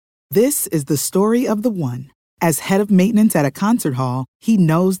This is the story of the one. As head of maintenance at a concert hall, he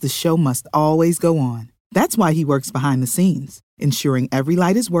knows the show must always go on. That's why he works behind the scenes, ensuring every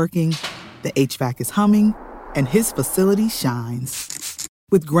light is working, the HVAC is humming, and his facility shines.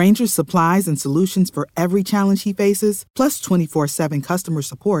 With Grainger's supplies and solutions for every challenge he faces, plus 24/7 customer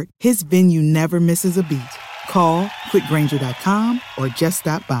support, his venue never misses a beat. Call quickgrainger.com or just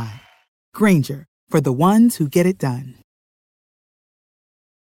stop by. Grainger, for the ones who get it done.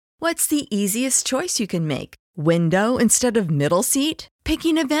 What's the easiest choice you can make? Window instead of middle seat?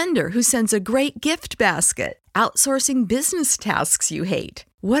 Picking a vendor who sends a great gift basket? Outsourcing business tasks you hate?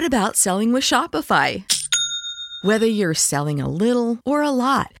 What about selling with Shopify? Whether you're selling a little or a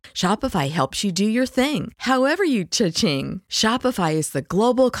lot, Shopify helps you do your thing, however you cha-ching. Shopify is the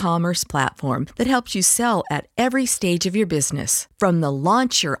global commerce platform that helps you sell at every stage of your business. From the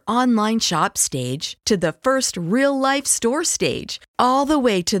launch your online shop stage to the first real-life store stage, all the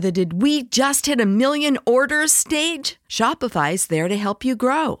way to the did we just hit a million orders stage. Shopify's there to help you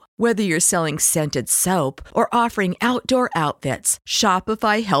grow. Whether you're selling scented soap or offering outdoor outfits,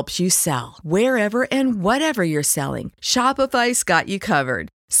 Shopify helps you sell. Wherever and whatever you're selling, Shopify's got you covered.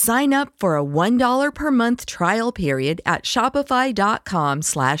 Sign up for a $1 per month trial period at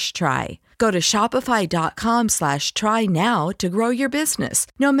shopify.com/try. Go to shopify.com/try now to grow your business,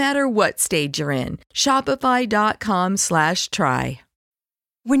 no matter what stage you're in. Shopify.com/try.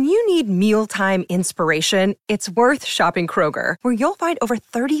 When you need mealtime inspiration, it's worth shopping Kroger, where you'll find over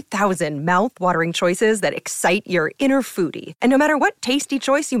 30,000 mouth-watering choices that excite your inner foodie. And no matter what tasty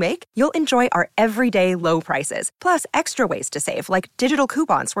choice you make, you'll enjoy our everyday low prices, plus extra ways to save, like digital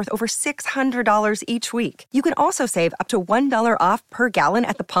coupons worth over $600 each week. You can also save up to $1 off per gallon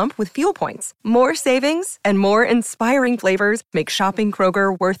at the pump with fuel points. More savings and more inspiring flavors make shopping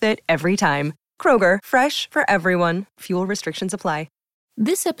Kroger worth it every time. Kroger, fresh for everyone. Fuel restrictions apply.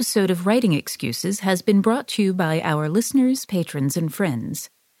 This episode of Writing Excuses has been brought to you by our listeners, patrons, and friends.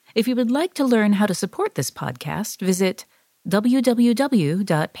 If you would like to learn how to support this podcast, visit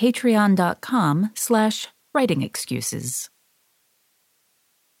www.patreon.com/writingexcuses.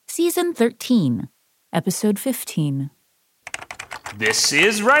 Season 13, Episode 15. This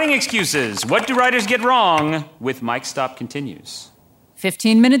is Writing Excuses. What do writers get wrong? With Mike Stop continues.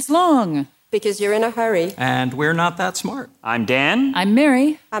 15 minutes long. Because you're in a hurry. And we're not that smart. I'm Dan. I'm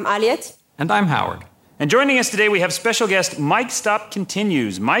Mary. I'm Aliet. And I'm Howard. And joining us today, we have special guest Mike Stop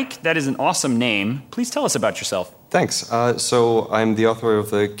continues. Mike, that is an awesome name. Please tell us about yourself. Thanks. So I'm the author of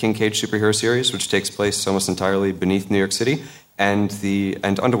the King Cage superhero series, which takes place almost entirely beneath New York City, and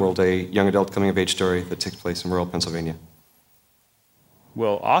Underworld, a young adult coming-of-age story that takes place in rural Pennsylvania.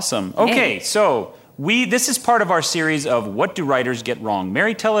 Well, awesome. Okay, so this is part of our series of What Do Writers Get Wrong?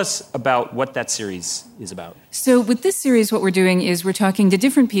 Mary, tell us about what that series is about. So with this series, what we're doing is we're talking to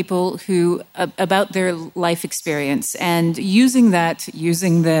different people who about their life experience and using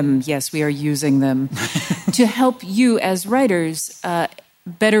them, yes, we are using them, to help you as writers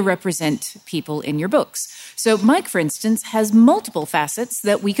better represent people in your books. So Mike, for instance, has multiple facets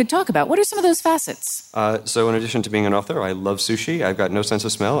that we could talk about. What are some of those facets? So in addition to being an author, I love sushi, I've got no sense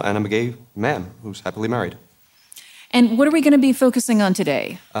of smell, and I'm a gay man who's happily married. And what are we going to be focusing on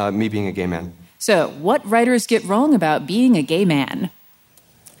today? Me being a gay man. So what writers get wrong about being a gay man?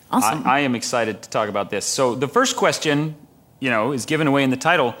 Awesome. I am excited to talk about this. So the first question, is given away in the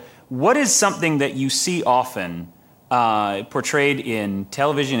title. What is something that you see often portrayed in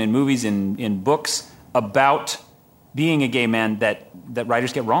television, in movies, in books, about being a gay man that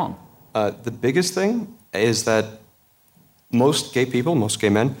writers get wrong? The biggest thing is that most gay people, most gay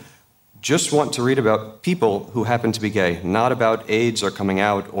men, just want to read about people who happen to be gay, not about AIDS or coming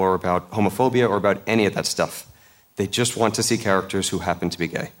out or about homophobia or about any of that stuff. They just want to see characters who happen to be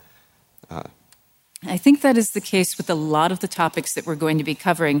gay. I think that is the case with a lot of the topics that we're going to be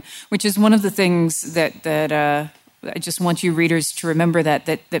covering, which is one of the things that I just want you readers to remember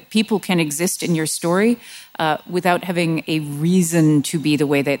that people can exist in your story without having a reason to be the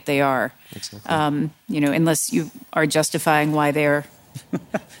way that they are. Exactly. Unless you are justifying why they're...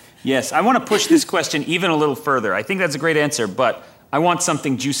 Yes, I want to push this question even a little further. I think that's a great answer, but I want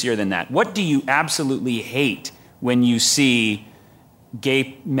something juicier than that. What do you absolutely hate when you see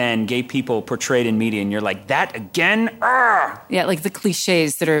gay men, gay people portrayed in media, and you're like, that again? Arrgh! Yeah, like the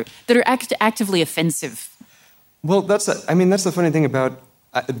cliches that are actively offensive. Well, that's the funny thing about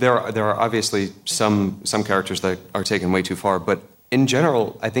there are obviously some characters that are taken way too far, but in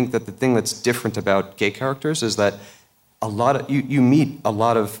general, I think that the thing that's different about gay characters is that you meet a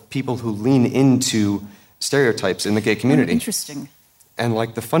lot of people who lean into stereotypes in the gay community. Interesting. And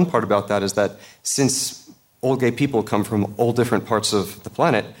the fun part about that is that since all gay people come from all different parts of the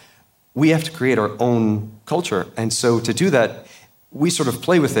planet, we have to create our own culture. And so to do that, we sort of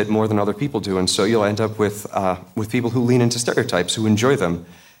play with it more than other people do. And so you'll end up with people who lean into stereotypes, who enjoy them.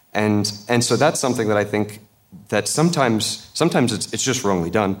 And so that's something that I think that sometimes it's just wrongly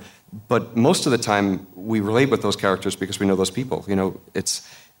done. But most of the time, we relate with those characters because we know those people. You know,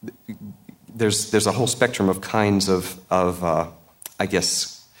 there's a whole spectrum of kinds of I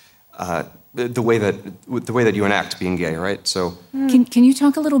guess, the way that you enact being gay, right? So, can you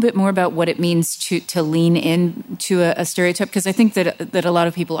talk a little bit more about what it means to lean into a stereotype? Because I think that a lot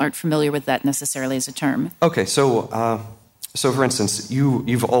of people aren't familiar with that necessarily as a term. Okay, so for instance,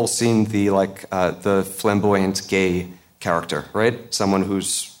 you've all seen the flamboyant gay character, right? Someone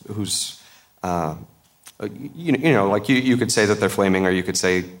who's you could say that they're flaming, or you could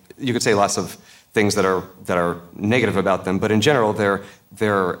say lots of things that are negative about them, but in general,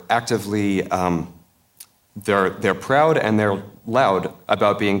 they're actively they're proud and they're loud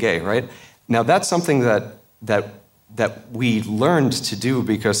about being gay, right? Now that's something that we learned to do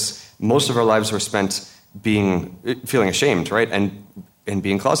because most of our lives were spent feeling ashamed, right, and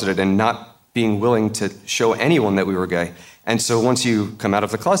being closeted and not being willing to show anyone that we were gay. And so once you come out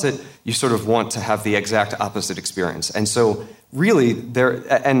of the closet, you sort of want to have the exact opposite experience. And so really,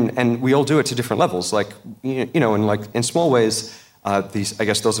 and we all do it to different levels. Like, in small ways,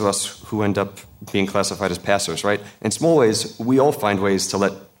 those of us who end up being classified as passers, right? In small ways, we all find ways to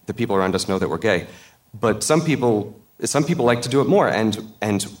let the people around us know that we're gay. But some people like to do it more. And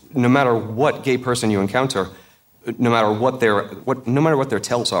no matter what gay person you encounter, no matter what their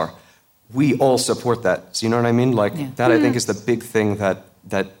tells are, we all support that. So you know what I mean? That I think is the big thing that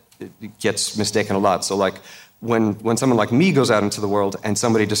gets mistaken a lot. So like when someone like me goes out into the world and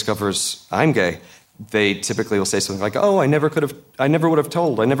somebody discovers I'm gay, they typically will say something like, "Oh, I never would have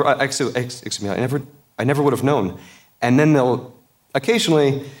told. I never would have known." And then they'll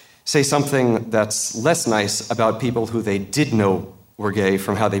occasionally say something that's less nice about people who they did know were gay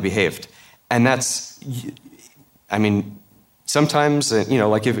from how they behaved. And that's, I mean, sometimes, if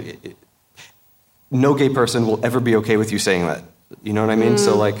no gay person will ever be okay with you saying that. You know what I mean?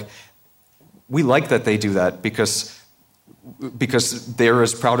 So we like that they do that because they're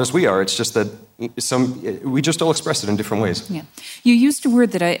as proud as we are. It's just that we just all express it in different ways. Yeah. You used a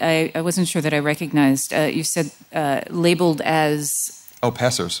word that I wasn't sure that I recognized. You said labeled as... Oh,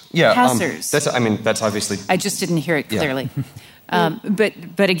 passers. Yeah. Passers. That's obviously... I just didn't hear it clearly. Yeah.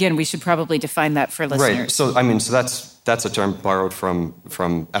 But again, we should probably define that for listeners. Right. So that's a term borrowed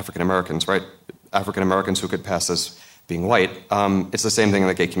from African Americans, right? African Americans who could pass as being white. It's the same thing in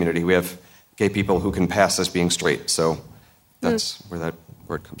the gay community. We have gay people who can pass as being straight. So that's where that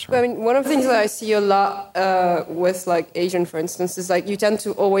word comes from. I mean, one of the things that I see a lot with Asian, for instance, is you tend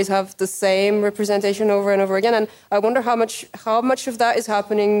to always have the same representation over and over again. And I wonder how much of that is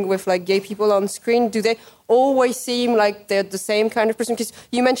happening with gay people on screen. Do they always seem like they're the same kind of person? Because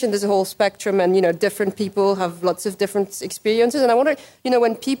you mentioned there's a whole spectrum, and different people have lots of different experiences. And I wonder,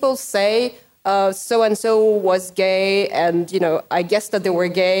 when people say so-and-so was gay, and, I guess that they were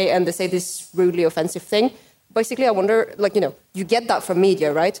gay, and they say this rudely offensive thing. Basically, I wonder, you get that from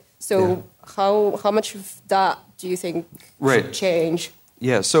media, right? So how much of that do you think should change?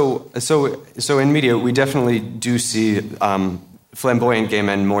 Yeah, so in media, we definitely do see flamboyant gay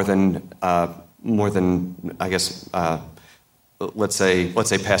men more than I guess, let's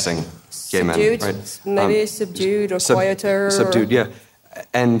say passing gay men, right? Maybe subdued or quieter. Subdued, yeah.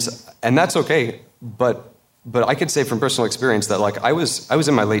 And that's okay, but I could say from personal experience that I was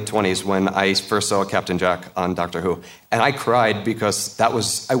in my late 20s when I first saw Captain Jack on Doctor Who, and I cried because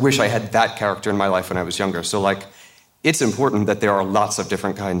I wish I had that character in my life when I was younger. So it's important that there are lots of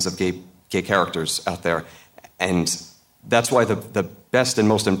different kinds of gay characters out there, and that's why the best and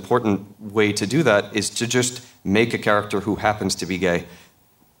most important way to do that is to just make a character who happens to be gay.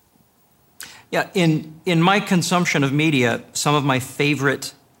 Yeah, in my consumption of media, some of my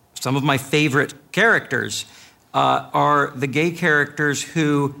favorite characters are the gay characters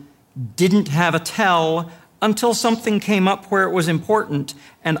who didn't have a tell until something came up where it was important,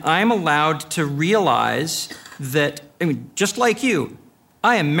 and I'm allowed to realize that, just like you,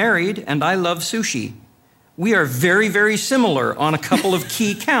 I am married and I love sushi. We are very, very similar on a couple of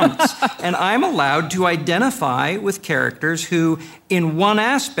key counts, and I'm allowed to identify with characters who, in one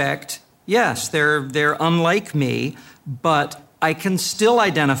aspect, yes, they're unlike me, but I can still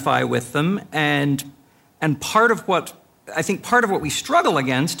identify with them, and part of what we struggle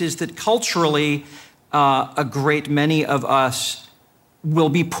against is that culturally, a great many of us will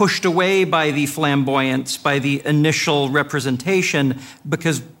be pushed away by the flamboyance, by the initial representation,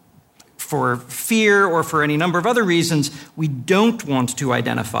 because for fear or for any number of other reasons, we don't want to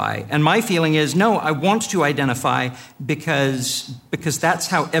identify. And my feeling is, no, I want to identify because that's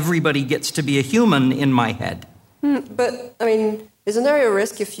how everybody gets to be a human in my head. But, I mean, isn't there a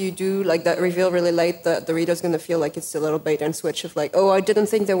risk if you do like that reveal really late that the reader's going to feel like it's a little bait and switch of like, oh, I didn't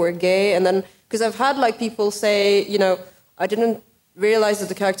think they were gay. And then, because I've had like people say, I didn't realize that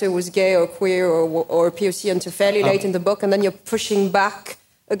the character was gay or queer or POC until fairly late in the book, and then you're pushing back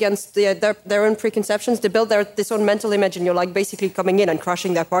against their own preconceptions. They build this own mental image, and you're like basically coming in and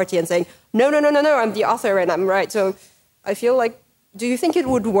crushing their party and saying, no, I'm the author and I'm right. So I feel like, do you think it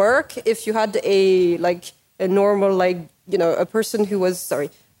would work if you had a normal, a person who was,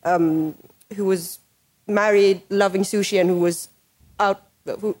 who was married, loving sushi, and who was out,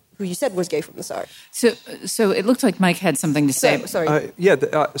 who you said was gay from the start? So it looked like Mike had something to say. Sorry.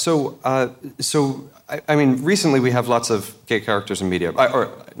 I mean, recently we have lots of gay characters in media, or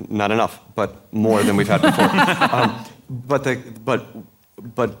not enough, but more than we've had before.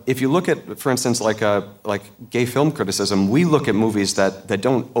 But if you look at, for instance, like gay film criticism, we look at movies that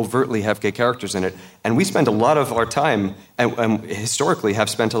don't overtly have gay characters in it, and we spend a lot of our time, and historically have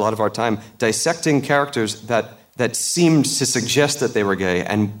spent a lot of our time, dissecting characters that seemed to suggest that they were gay,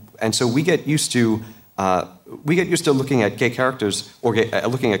 and so we get used to looking at gay characters or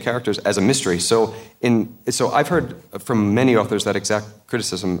looking at characters as a mystery. So I've heard from many authors that exact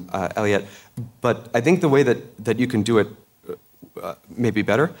criticism, Elliot. But I think the way that you can do it may be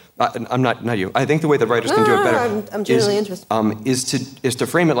better. I'm not you. I think the way that writers can do it better. I'm genuinely interested. Is to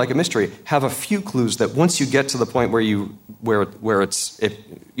frame it like a mystery. Have a few clues that once you get to the point where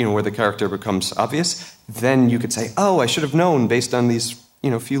the character becomes obvious, then you could say, oh, I should have known based on these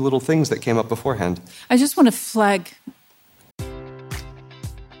few little things that came up beforehand. I just want to flag.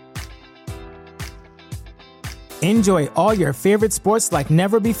 Enjoy all your favorite sports like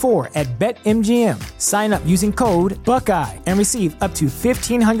never before at BetMGM. Sign up using code Buckeye and receive up to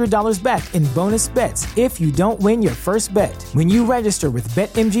 $1,500 back in bonus bets if you don't win your first bet. When you register with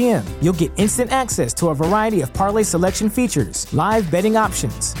BetMGM, you'll get instant access to a variety of parlay selection features, live betting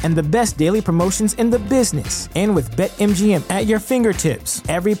options, and the best daily promotions in the business. And with BetMGM at your fingertips,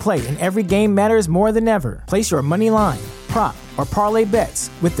 every play and every game matters more than ever. Place your money line, prop, or parlay bets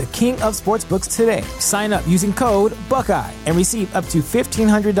with the king of sportsbooks today. Sign up using code Buckeye and receive up to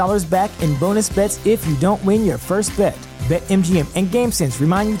 $1,500 back in bonus bets if you don't win your first bet. BetMGM and GameSense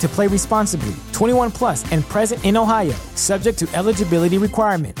remind you to play responsibly. 21 plus and present in Ohio, subject to eligibility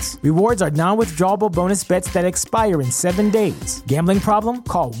requirements. Rewards are non-withdrawable bonus bets that expire in 7 days. Gambling problem?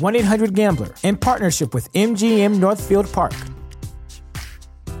 Call 1-800-GAMBLER. In partnership with MGM Northfield Park.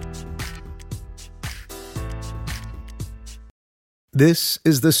 This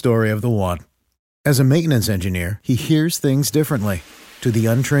is the story of the one. As a maintenance engineer, he hears things differently. To the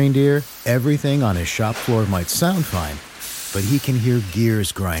untrained ear, everything on his shop floor might sound fine, but he can hear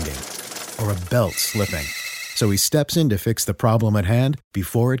gears grinding or a belt slipping. So he steps in to fix the problem at hand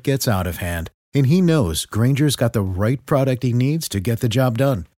before it gets out of hand. And he knows Grainger's got the right product he needs to get the job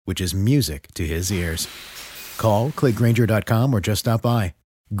done, which is music to his ears. Call, click Grainger.com, or just stop by.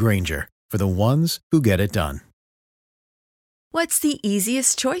 Grainger, for the ones who get it done. What's the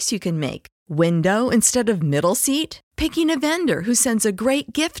easiest choice you can make? Window instead of middle seat? Picking a vendor who sends a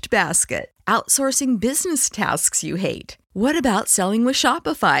great gift basket? Outsourcing business tasks you hate? What about selling with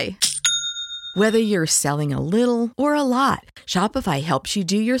Shopify? Whether you're selling a little or a lot, Shopify helps you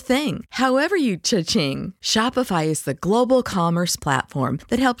do your thing, however you cha-ching. Shopify is the global commerce platform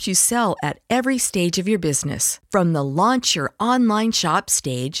that helps you sell at every stage of your business. From the launch your online shop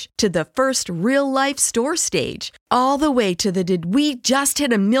stage to the first real-life store stage, all the way to the did we just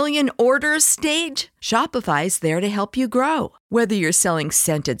hit 1 million orders stage. Shopify's there to help you grow. Whether you're selling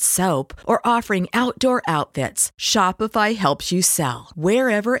scented soap or offering outdoor outfits, Shopify helps you sell.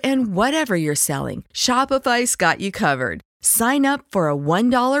 Wherever and whatever you're selling, Shopify's got you covered. Sign up for a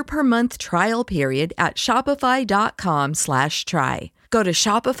 $1 per month trial period at shopify.com/try. Go to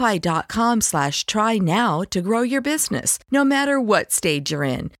shopify.com/try now to grow your business, no matter what stage you're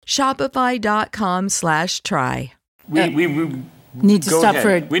in. Shopify.com/try. We need to stop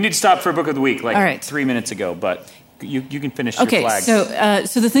ahead. We need to stop for Book of the Week, All right. 3 minutes ago, but you can finish your flag. So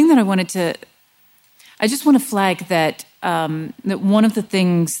the thing that I just want to flag that one of the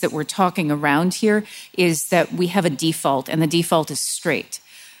things that we're talking around here is that we have a default, and the default is straight.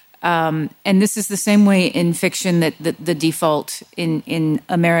 And this is the same way in fiction that the default in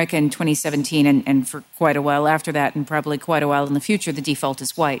America in 2017 and for quite a while after that, and probably quite a while in the future, the default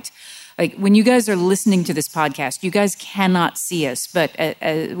is white. Like when you guys are listening to this podcast, you guys cannot see us, but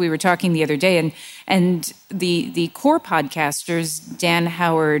we were talking the other day, and the core podcasters, Dan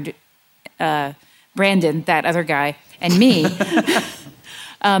Howard Brandon, that other guy, and me, this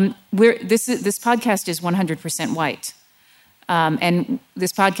podcast is 100% white. And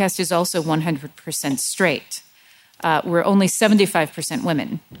this podcast is also 100% straight. We're only 75%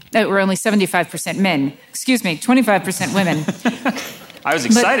 women. We're only 75% men. Excuse me, 25% women. I was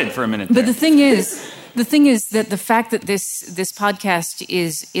excited for a minute there. But the thing is that the fact that this podcast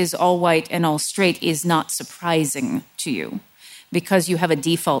is all white and all straight is not surprising to you because you have a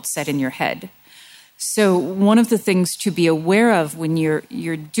default set in your head. So one of the things to be aware of when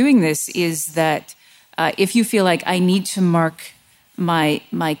you're doing this is that if you feel like I need to mark my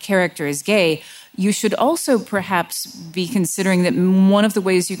character as gay, you should also perhaps be considering that one of the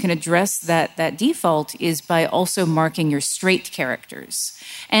ways you can address that default is by also marking your straight characters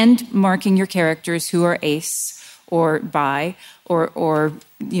and marking your characters who are ace or bi or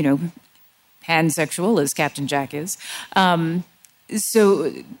pansexual, as Captain Jack is.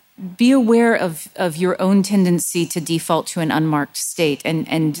 So be aware of your own tendency to default to an unmarked state,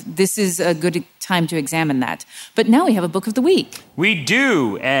 and this is a good time to examine that. But now we have a book of the week. We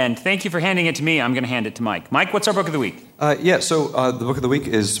do, and thank you for handing it to me. I'm going to hand it to Mike. Mike, what's our book of the week? So the book of the week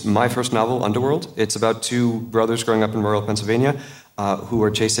is my first novel, Underworld. It's about two brothers growing up in rural Pennsylvania who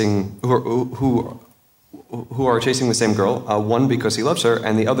are chasing the same girl. One because he loves her,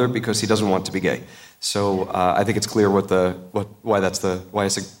 and the other because he doesn't want to be gay. So I think it's clear why I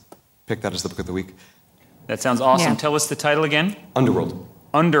picked that as the book of the week. That sounds awesome. Yeah. Tell us the title again. Underworld.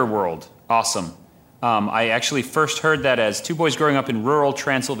 Underworld. Awesome. I actually first heard that as two boys growing up in rural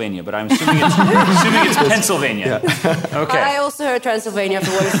Transylvania, but I'm assuming it's Pennsylvania. Yeah. Okay. I also heard Transylvania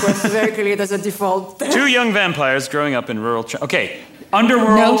for what it's worth. So very clearly, there's a default. Two young vampires growing up in rural. Okay.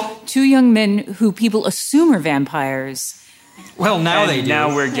 Underworld. No, two young men who people assume are vampires. Well, now they do.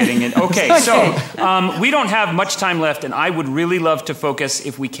 Now we're getting it. Okay, so we don't have much time left, and I would really love to focus,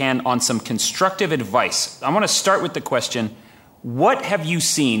 if we can, on some constructive advice. I want to start with the question, what have you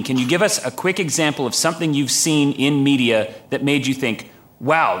seen? Can you give us a quick example of something you've seen in media that made you think,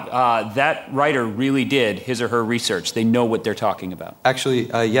 wow, that writer really did his or her research. They know what they're talking about.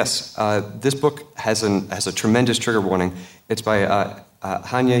 Actually, yes. This book has a tremendous trigger warning. It's by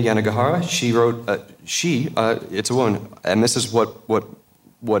Hanya Yanagihara. She wrote. It's a woman, and this is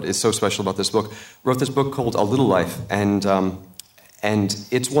what is so special about this book. Wrote this book called A Little Life, and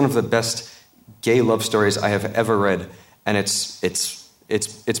it's one of the best gay love stories I have ever read, and it's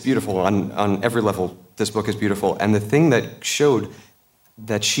beautiful on every level. This book is beautiful, and the thing that showed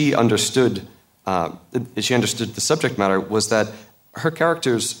that she understood the subject matter was that her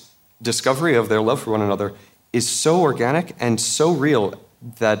characters' discovery of their love for one another is so organic and so real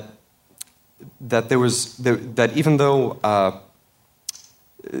that even though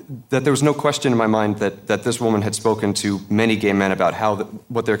that there was no question in my mind that this woman had spoken to many gay men about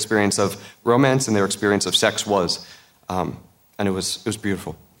what their experience of romance and their experience of sex was, and it was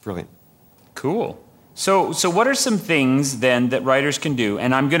beautiful, brilliant. Cool. So what are some things then that writers can do?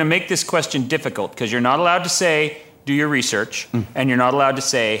 And I'm going to make this question difficult because you're not allowed to say do your research, and you're not allowed to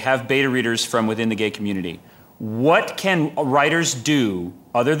say have beta readers from within the gay community. What can writers do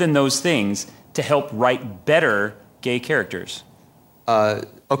other than those things to help write better gay characters?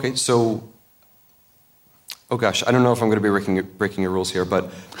 Okay, so, oh gosh, I don't know if I'm going to be breaking your rules here,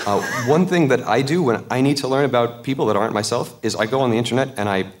 but one thing that I do when I need to learn about people that aren't myself is I go on the internet and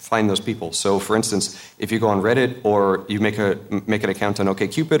I find those people. So, for instance, if you go on Reddit or you make an account on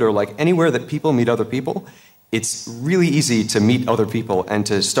OkCupid or like anywhere that people meet other people, it's really easy to meet other people and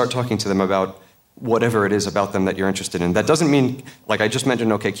to start talking to them about whatever it is about them that you're interested in. That doesn't mean, like I just mentioned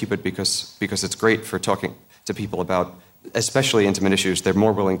OkCupid because it's great for talking to people about especially intimate issues. They're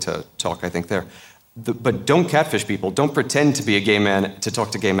more willing to talk, I think, there. But don't catfish people. Don't pretend to be a gay man to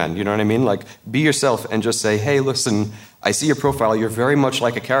talk to gay men. You know what I mean? Like, be yourself and just say, hey, listen, I see your profile. You're very much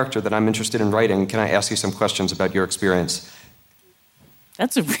like a character that I'm interested in writing. Can I ask you some questions about your experience?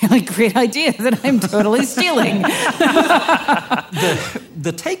 That's a really great idea that I'm totally stealing.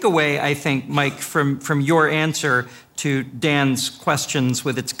 The takeaway, I think, Mike, from your answer to Dan's questions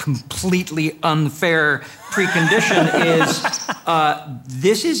with its completely unfair precondition is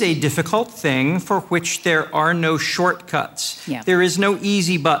this is a difficult thing for which there are no shortcuts. Yeah. There is no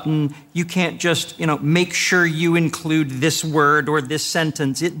easy button. You can't just, make sure you include this word or this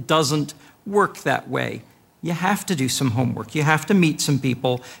sentence. It doesn't work that way. You have to do some homework. You have to meet some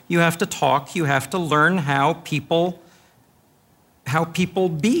people. You have to talk. You have to learn how people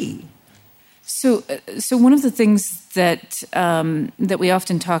be. So one of the things that we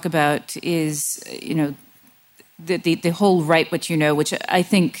often talk about is, the whole write what you know, which I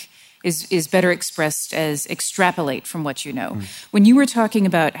think is better expressed as extrapolate from what you know. When you were talking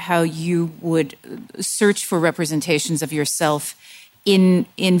about how you would search for representations of yourself in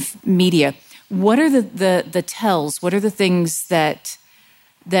media, what are the tells? What are the things that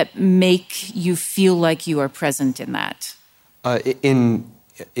make you feel like you are present in that? In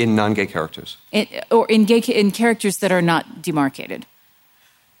non-gay characters, or in characters that are not demarcated.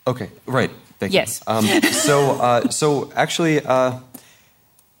 Okay, right. Thank yes. you. So actually,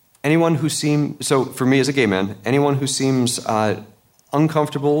 anyone who for me as a gay man, anyone who seems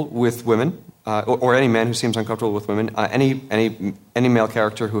uncomfortable with women, or any man who seems uncomfortable with women, any male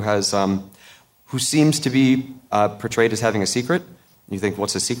character who seems to be portrayed as having a secret. You think,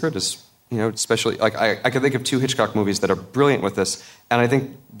 what's a secret? Especially like I can think of 2 Hitchcock movies that are brilliant with this, and I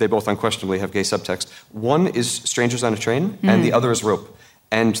think they both unquestionably have gay subtext. One is Strangers on a Train, and the other is Rope.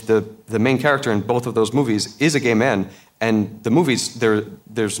 And the main character in both of those movies is a gay man. And the movies,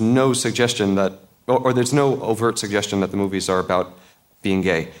 there's no suggestion that, or there's no overt suggestion that the movies are about being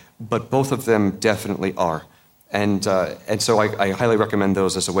gay. But both of them definitely are. And so I highly recommend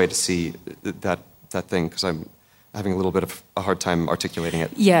those as a way to see that thing, because I'm having a little bit of a hard time articulating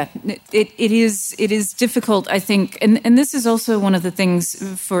it. Yeah, it is difficult, I think. And this is also one of the things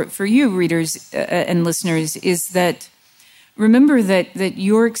for you, readers and listeners, is that remember that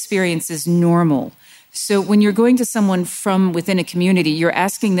your experience is normal. So when you're going to someone from within a community, you're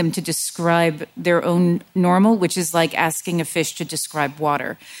asking them to describe their own normal, which is like asking a fish to describe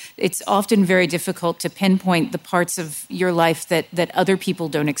water. It's often very difficult to pinpoint the parts of your life that other people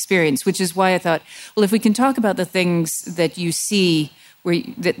don't experience, which is why I thought, well, if we can talk about the things that you see,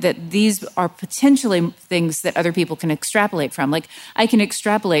 that these are potentially things that other people can extrapolate from. Like, I can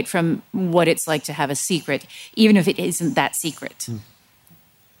extrapolate from what it's like to have a secret, even if it isn't that secret.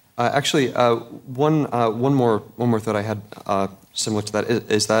 Actually, one more thought I had similar to that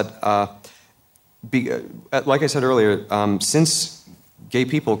is that, like I said earlier, since gay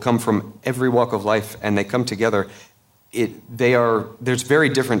people come from every walk of life and they come together, there's very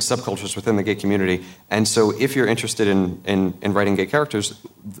different subcultures within the gay community. And so if you're interested in writing gay characters,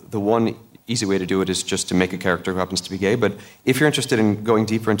 the one easy way to do it is just to make a character who happens to be gay. But if you're interested in going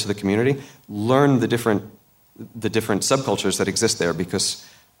deeper into the community, learn the different subcultures that exist there, because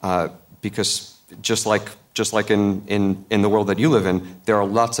just like in the world that you live in, there are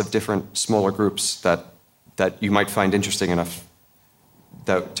lots of different smaller groups that you might find interesting enough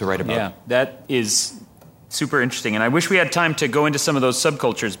to write about. Yeah, that is super interesting. And I wish we had time to go into some of those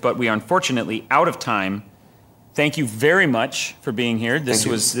subcultures, but we are unfortunately out of time. Thank you very much for being here. This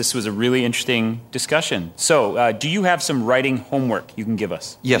was a really interesting discussion. So, do you have some writing homework you can give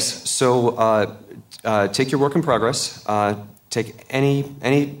us? Yes. So, take your work in progress. Take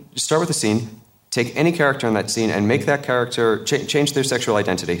start with a scene. Take any character in that scene and make that character change their sexual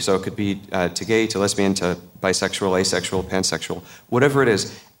identity. So it could be to gay, to lesbian, to bisexual, asexual, pansexual, whatever it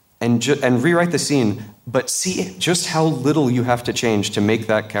is. And rewrite the scene, but see just how little you have to change to make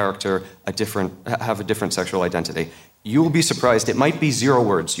that character have a different sexual identity. You will be surprised. It might be 0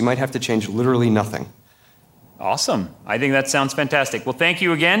 words. You might have to change literally nothing. Awesome. I think that sounds fantastic. Well, thank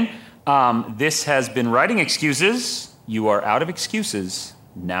you again. This has been Writing Excuses. You are out of excuses.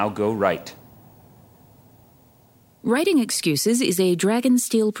 Now go write. Writing Excuses is a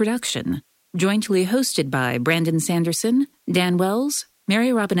Dragonsteel production, jointly hosted by Brandon Sanderson, Dan Wells,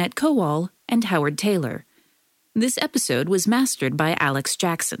 Mary Robinette Kowal, and Howard Taylor. This episode was mastered by Alex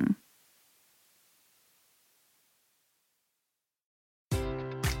Jackson.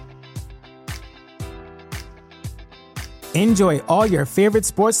 Enjoy all your favorite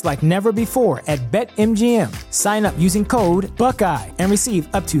sports like never before at BetMGM. Sign up using code Buckeye and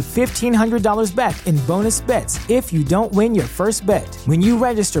receive up to $1,500 back in bonus bets if you don't win your first bet. When you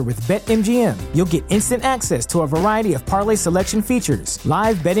register with BetMGM, you'll get instant access to a variety of parlay selection features,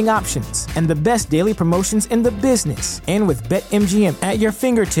 live betting options, and the best daily promotions in the business. And with BetMGM at your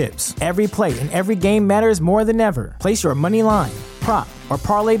fingertips, every play and every game matters more than ever. Place your money line, prop, or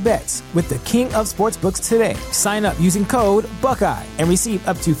parlay bets with the king of sportsbooks today. Sign up using code Buckeye and receive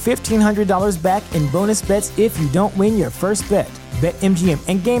up to $1,500 back in bonus bets if you don't win your first bet. BetMGM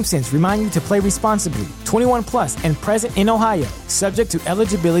and GameSense remind you to play responsibly. 21 plus and present in Ohio, subject to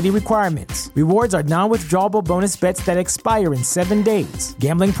eligibility requirements. Rewards are non-withdrawable bonus bets that expire in 7 days.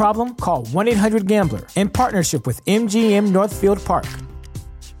 Gambling problem? Call 1-800-GAMBLER. In partnership with MGM Northfield Park.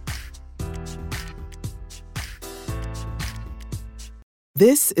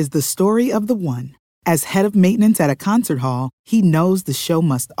 This is the story of the one. As head of maintenance at a concert hall, he knows the show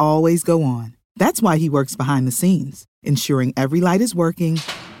must always go on. That's why he works behind the scenes, ensuring every light is working,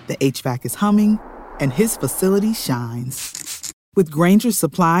 the HVAC is humming, and his facility shines. With Granger's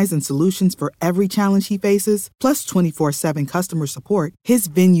supplies and solutions for every challenge he faces, plus 24/7 customer support, his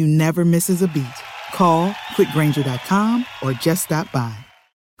venue never misses a beat. Call quickgranger.com or just stop by.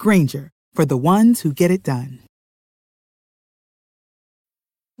 Granger, for the ones who get it done.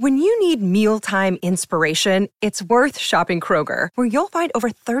 When you need mealtime inspiration, it's worth shopping Kroger, where you'll find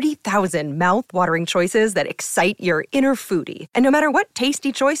over 30,000 mouth-watering choices that excite your inner foodie. And no matter what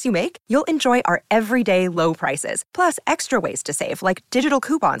tasty choice you make, you'll enjoy our everyday low prices, plus extra ways to save, like digital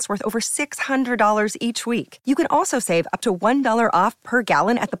coupons worth over $600 each week. You can also save up to $1 off per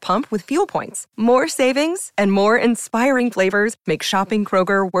gallon at the pump with fuel points. More savings and more inspiring flavors make shopping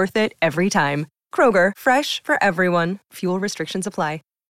Kroger worth it every time. Kroger, fresh for everyone. Fuel restrictions apply.